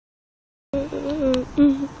Come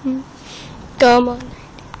on.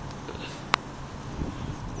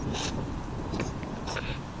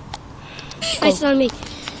 It's on me.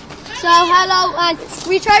 So hello, and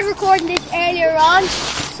we tried recording this earlier on.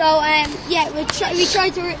 So yeah, we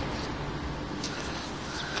tried to.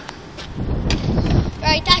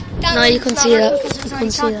 Right, that no, you can see that. You can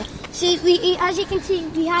see that. See, as you can see,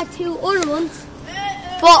 we had two other ones,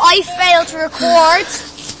 but I failed to record.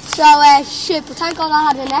 So shit, but thank God I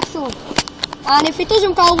had an extra one. And if it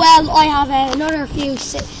doesn't go well, I have another few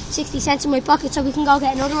 60 cents in my pocket, so we can go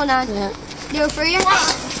get another one and do it for you.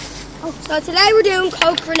 So today we're doing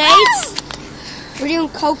Coke grenades. We're doing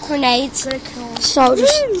Coke grenades. So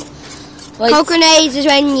just Coke grenades is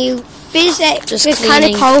when you fizz a can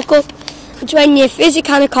of Coke up. It's when you fizz a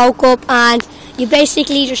can of Coke up and you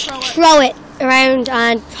basically just throw it around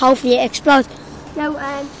and hopefully it explodes. Now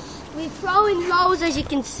we're throwing loads, as you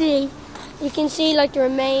can see. You can see like the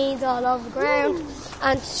remains all over the ground.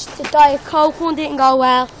 And the Diet Coke one didn't go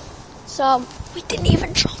well. So we didn't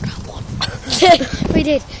even throw that one. We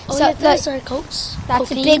did. Oh, so yeah, that's our Cokes. That's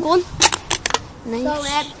a big one. Nice. So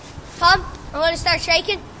Tom, I'm going to start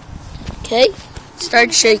shaking. Okay,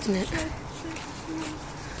 start shaking it.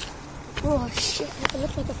 Oh shit, I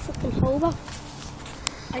look like a freaking hobo.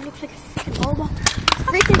 I look like a freaking hobo.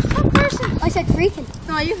 Freaking person. I said freaking.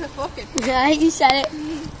 No, you said fucking. Yeah, you said it.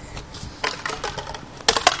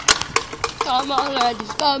 Come on ladies,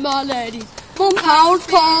 £1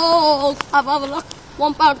 Coke, have a look,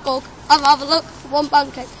 £1 Coke, have a look,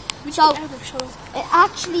 £1 cake. So, it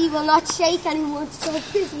actually will not shake anymore, it's so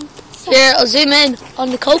busy. So, here, I'll zoom in on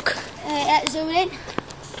the Coke. Zoom in.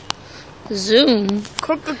 Zoom.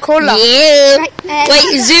 Coca-Cola. Yeah. Right,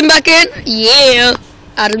 wait, zoom back in. Yeah.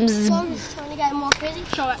 Adam's. So I'm just trying to get more busy.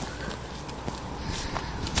 Show it.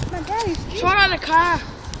 My daddy's Throw it on the car.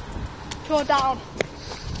 Throw it down.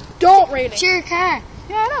 Don't really. It's your car.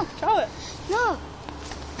 Yeah, I know. Throw it. No.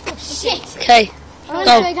 Oh shit. Okay. I'm going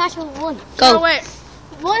Go. to catch one. Go. Throw it.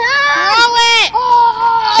 One hand. Throw it.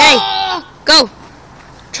 Oh. Hey, go.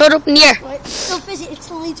 Throw it up in the air. Wait, it's still fizzy. It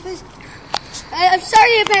still needs fizz. I'm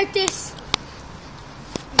sorry about this.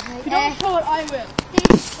 If you don't throw it, I will.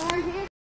 This over here.